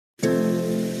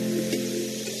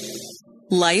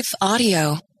Life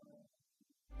Audio.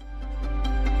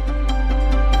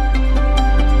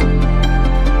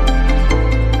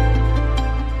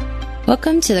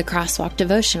 Welcome to the Crosswalk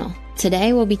Devotional.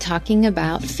 Today we'll be talking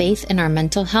about faith in our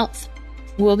mental health.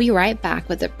 We'll be right back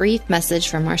with a brief message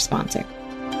from our sponsor.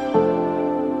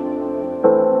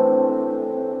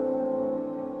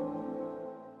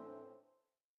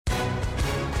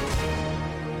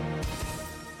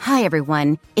 Hi,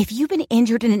 everyone. If you've been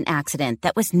injured in an accident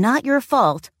that was not your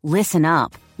fault, listen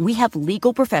up. We have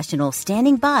legal professionals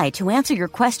standing by to answer your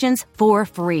questions for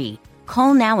free.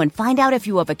 Call now and find out if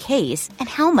you have a case and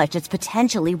how much it's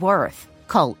potentially worth.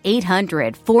 Call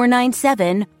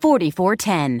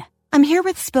 800-497-4410. I'm here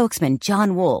with spokesman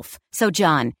John Wolf. So,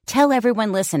 John, tell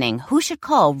everyone listening who should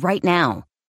call right now.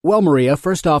 Well, Maria,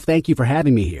 first off, thank you for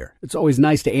having me here. It's always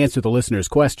nice to answer the listeners'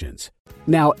 questions.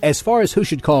 Now, as far as who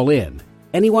should call in,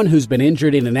 anyone who's been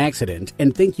injured in an accident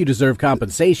and think you deserve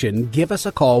compensation, give us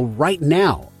a call right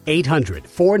now.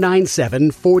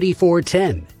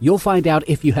 800-497-4410. You'll find out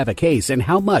if you have a case and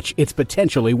how much it's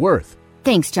potentially worth.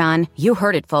 Thanks, John. You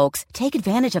heard it, folks. Take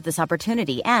advantage of this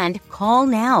opportunity and call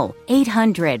now.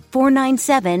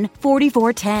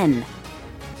 800-497-4410.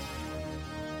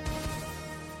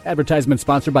 Advertisement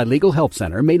sponsored by Legal Help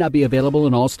Center. May not be available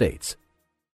in all states.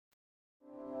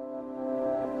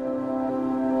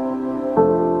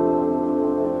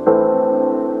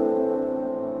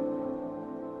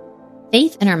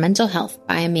 Faith in Our Mental Health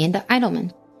by Amanda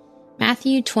Idleman.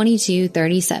 Matthew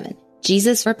 22:37.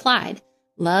 Jesus replied,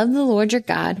 "Love the Lord your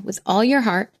God with all your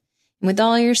heart, and with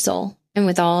all your soul, and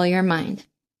with all your mind."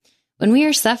 When we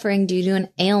are suffering due to an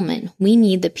ailment, we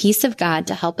need the peace of God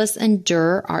to help us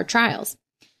endure our trials.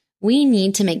 We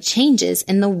need to make changes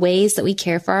in the ways that we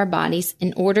care for our bodies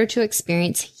in order to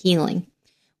experience healing.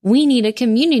 We need a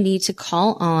community to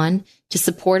call on to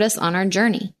support us on our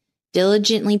journey.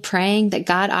 Diligently praying that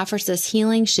God offers us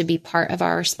healing should be part of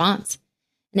our response.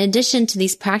 In addition to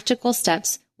these practical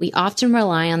steps, we often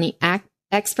rely on the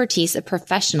expertise of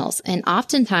professionals, and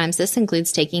oftentimes this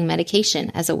includes taking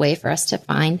medication as a way for us to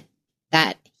find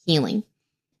that healing.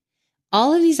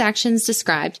 All of these actions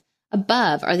described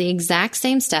above are the exact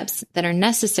same steps that are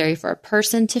necessary for a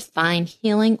person to find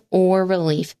healing or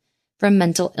relief from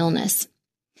mental illness.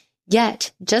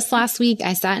 Yet, just last week,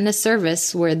 I sat in a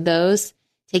service where those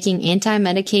taking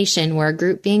anti-medication were a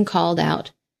group being called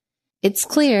out. It's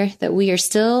clear that we are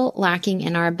still lacking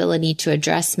in our ability to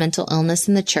address mental illness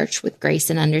in the church with grace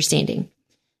and understanding.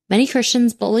 Many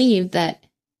Christians believe that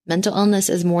mental illness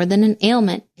is more than an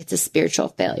ailment, it's a spiritual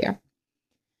failure.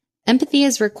 Empathy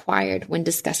is required when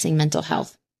discussing mental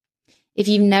health. If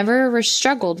you've never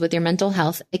struggled with your mental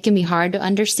health, it can be hard to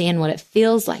understand what it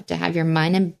feels like to have your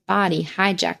mind and body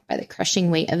hijacked by the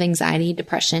crushing weight of anxiety,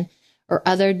 depression, or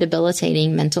other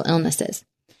debilitating mental illnesses.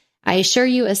 I assure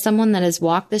you, as someone that has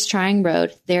walked this trying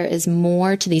road, there is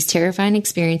more to these terrifying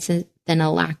experiences than a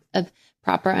lack of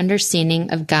proper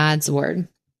understanding of God's Word.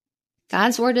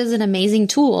 God's Word is an amazing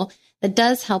tool that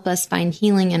does help us find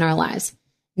healing in our lives.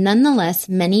 Nonetheless,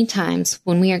 many times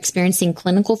when we are experiencing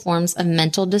clinical forms of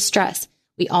mental distress,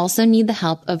 we also need the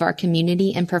help of our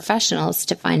community and professionals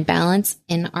to find balance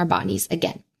in our bodies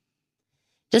again.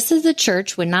 Just as the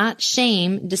church would not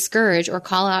shame, discourage, or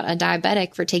call out a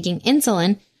diabetic for taking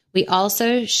insulin, we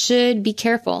also should be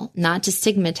careful not to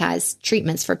stigmatize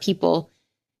treatments for people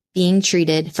being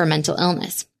treated for mental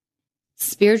illness.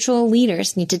 Spiritual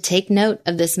leaders need to take note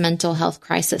of this mental health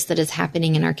crisis that is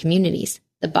happening in our communities.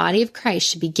 The body of Christ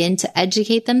should begin to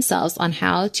educate themselves on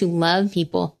how to love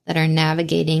people that are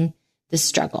navigating this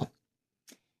struggle.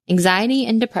 Anxiety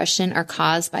and depression are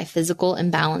caused by physical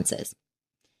imbalances.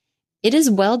 It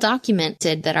is well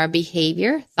documented that our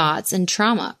behavior, thoughts, and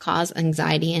trauma cause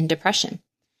anxiety and depression.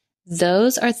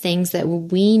 Those are things that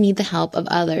we need the help of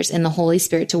others and the Holy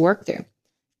Spirit to work through.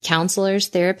 Counselors,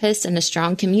 therapists, and a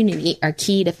strong community are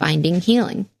key to finding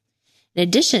healing. In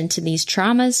addition to these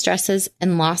traumas, stresses,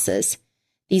 and losses,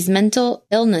 these mental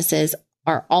illnesses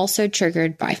are also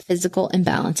triggered by physical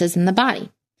imbalances in the body.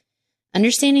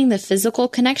 Understanding the physical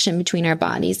connection between our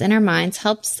bodies and our minds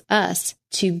helps us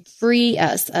to free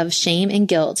us of shame and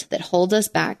guilt that hold us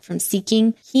back from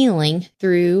seeking healing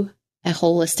through a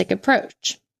holistic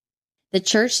approach. The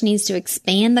church needs to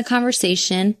expand the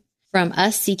conversation from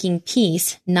us seeking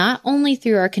peace, not only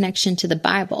through our connection to the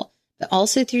Bible, but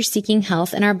also through seeking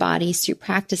health in our bodies through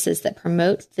practices that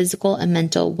promote physical and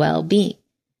mental well-being.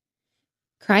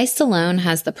 Christ alone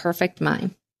has the perfect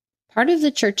mind. Part of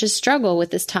the church's struggle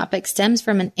with this topic stems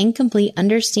from an incomplete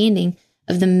understanding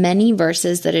of the many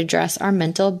verses that address our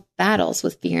mental battles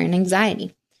with fear and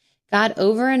anxiety. God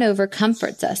over and over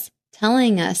comforts us,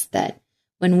 telling us that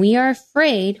When we are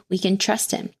afraid, we can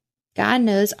trust him. God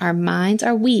knows our minds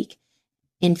are weak,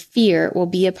 and fear will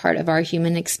be a part of our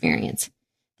human experience.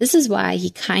 This is why he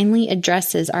kindly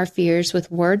addresses our fears with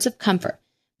words of comfort.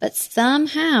 But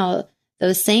somehow,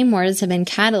 those same words have been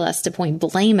catalyzed to point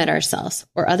blame at ourselves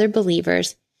or other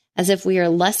believers, as if we are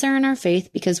lesser in our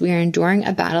faith because we are enduring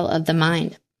a battle of the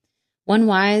mind. One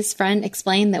wise friend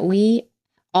explained that we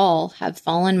all have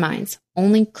fallen minds.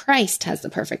 Only Christ has the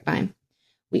perfect mind.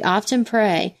 We often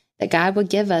pray that God would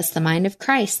give us the mind of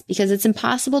Christ because it's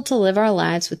impossible to live our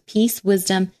lives with peace,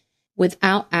 wisdom,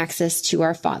 without access to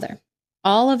our Father.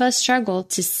 All of us struggle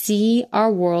to see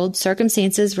our world,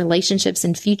 circumstances, relationships,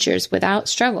 and futures without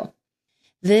struggle.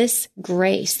 This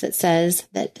grace that says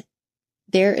that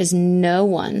there is no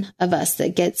one of us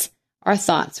that gets our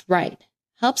thoughts right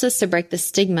helps us to break the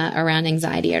stigma around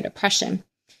anxiety or depression.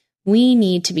 We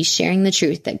need to be sharing the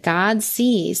truth that God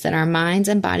sees that our minds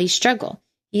and bodies struggle.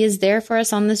 He is there for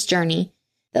us on this journey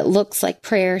that looks like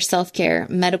prayer, self-care,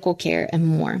 medical care, and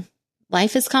more.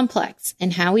 Life is complex,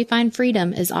 and how we find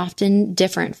freedom is often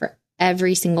different for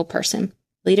every single person.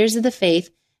 Leaders of the faith,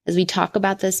 as we talk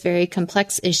about this very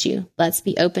complex issue, let's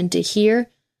be open to hear,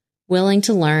 willing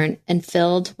to learn, and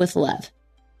filled with love.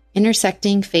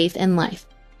 Intersecting faith and life.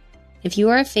 If you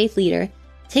are a faith leader,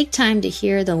 take time to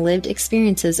hear the lived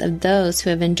experiences of those who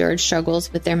have endured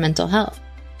struggles with their mental health.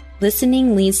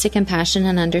 Listening leads to compassion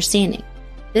and understanding.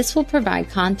 This will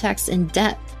provide context and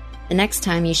depth the next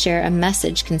time you share a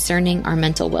message concerning our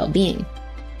mental well-being.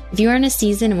 If you are in a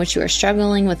season in which you are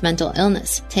struggling with mental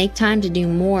illness, take time to do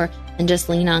more than just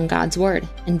lean on God's word.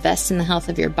 Invest in the health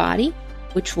of your body,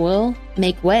 which will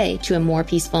make way to a more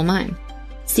peaceful mind.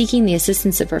 Seeking the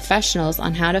assistance of professionals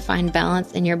on how to find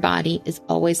balance in your body is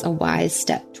always a wise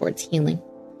step towards healing.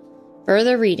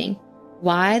 Further reading.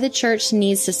 Why the church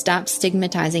needs to stop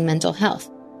stigmatizing mental health.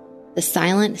 The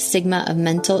silent stigma of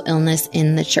mental illness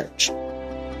in the church.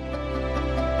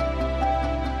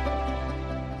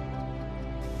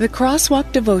 The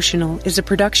Crosswalk Devotional is a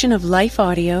production of Life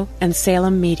Audio and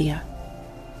Salem Media.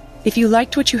 If you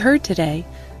liked what you heard today,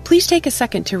 please take a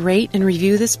second to rate and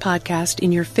review this podcast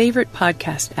in your favorite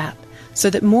podcast app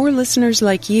so that more listeners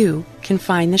like you can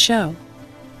find the show.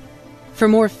 For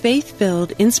more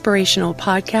faith-filled, inspirational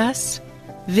podcasts,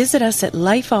 visit us at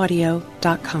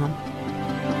lifeaudio.com.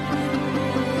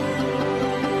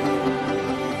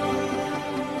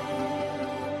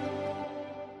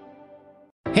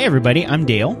 Hey everybody, I'm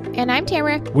Dale. And I'm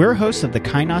Tamara. We're hosts of the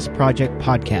Kainos Project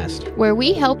podcast, where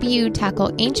we help you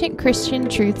tackle ancient Christian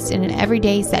truths in an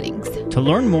everyday settings. To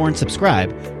learn more and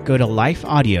subscribe, go to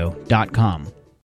lifeaudio.com.